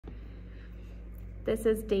This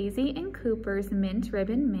is Daisy and Cooper's mint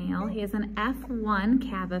ribbon male. He is an F1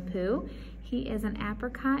 Cavapoo. He is an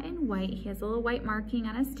apricot and white. He has a little white marking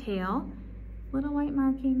on his tail, little white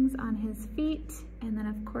markings on his feet, and then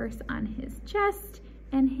of course on his chest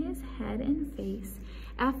and his head and face.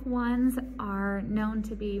 F1s are known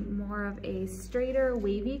to be more of a straighter,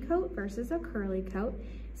 wavy coat versus a curly coat.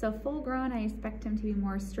 So full grown, I expect him to be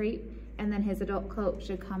more straight, and then his adult coat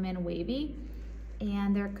should come in wavy.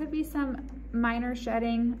 And there could be some minor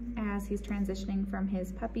shedding as he's transitioning from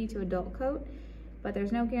his puppy to adult coat, but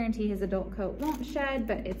there's no guarantee his adult coat won't shed,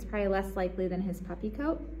 but it's probably less likely than his puppy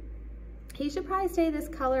coat. He should probably stay this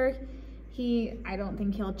color. I don't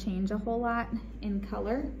think he'll change a whole lot in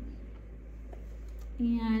color.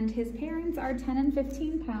 And his parents are 10 and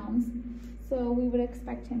 15 pounds, so we would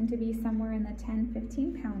expect him to be somewhere in the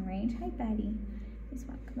 10-15 pound range. Hi, Betty. You just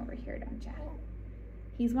want to come over here, don't you?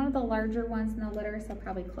 He's one of the larger ones in the litter, so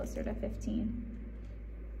probably closer to 15.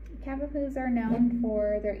 Cavapoos are known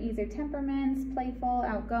for their easy temperaments, playful,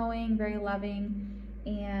 outgoing, very loving,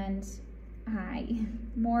 and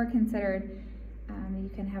more considered. You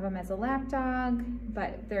can have them as a lap dog,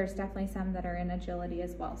 but there's definitely some that are in agility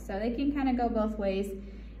as well. So they can kind of go both ways.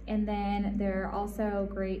 And then they're also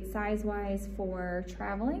great size-wise for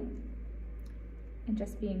traveling and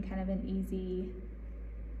just being kind of an easy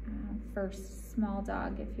first small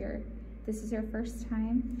dog. If this is your first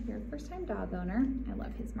time, if you're a first-time dog owner. I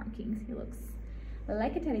love his markings. He looks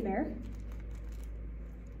like a teddy bear.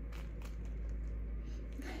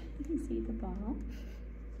 You can see the ball.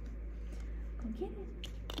 Go get it.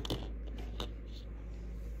 Okay,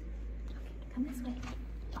 come this way.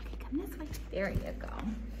 Okay, come this way. There you go.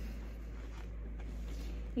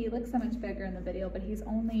 He looks so much bigger in the video, but he's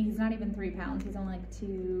not even 3 pounds. He's only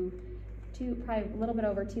like probably a little bit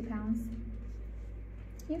over 2 pounds.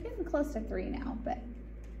 You're getting close to 3 now, but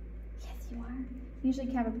yes, you are. Usually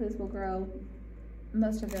Cavapoos will grow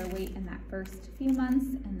most of their weight in that first few months,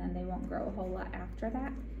 and then they won't grow a whole lot after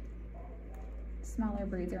that. Smaller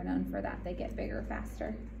breeds are known for that. They get bigger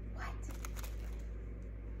faster. What?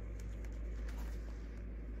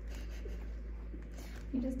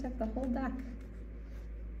 You just took the whole duck.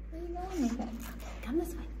 Where are you going with it? Okay, come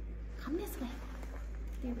this way. Come this way.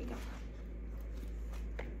 There we go.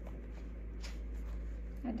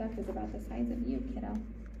 That duck is about the size of you, kiddo.